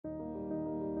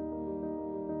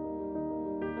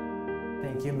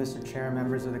Thank you, Mr. Chair and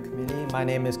members of the committee. My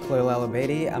name is Kalil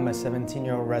Alobaidi. I'm a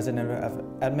 17-year-old resident of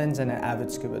Edmonds and an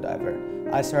avid scuba diver.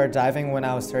 I started diving when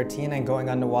I was 13, and going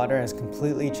underwater has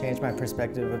completely changed my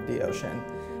perspective of the ocean.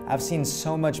 I've seen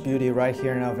so much beauty right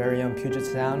here in our very own Puget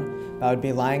Sound, but I would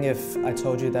be lying if I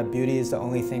told you that beauty is the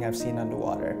only thing I've seen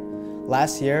underwater.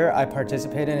 Last year, I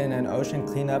participated in an ocean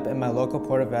cleanup in my local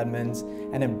port of Edmonds,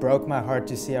 and it broke my heart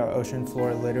to see our ocean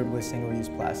floor littered with single-use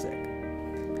plastic.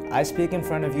 I speak in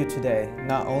front of you today,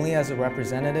 not only as a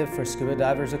representative for scuba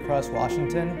divers across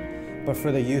Washington, but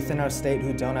for the youth in our state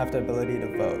who don't have the ability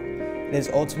to vote. It is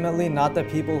ultimately not the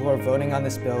people who are voting on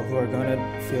this bill who are going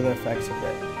to feel the effects of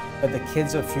it, but the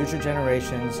kids of future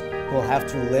generations who will have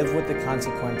to live with the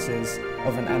consequences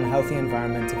of an unhealthy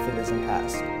environment if it isn't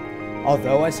passed.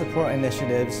 Although I support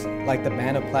initiatives like the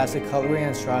ban of plastic cutlery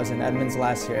and straws in Edmonds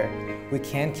last year, we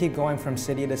can't keep going from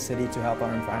city to city to help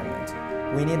our environment.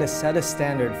 We need to set a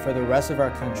standard for the rest of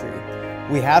our country.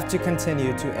 We have to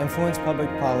continue to influence public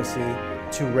policy,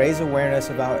 to raise awareness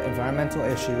about environmental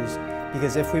issues,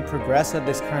 because if we progress at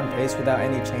this current pace without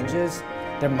any changes,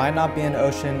 there might not be an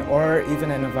ocean or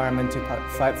even an environment to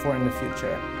fight for in the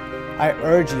future. I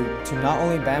urge you to not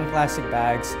only ban plastic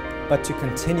bags, but to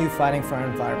continue fighting for our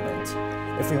environment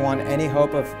if we want any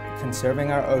hope of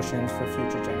conserving our oceans for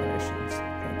future generations.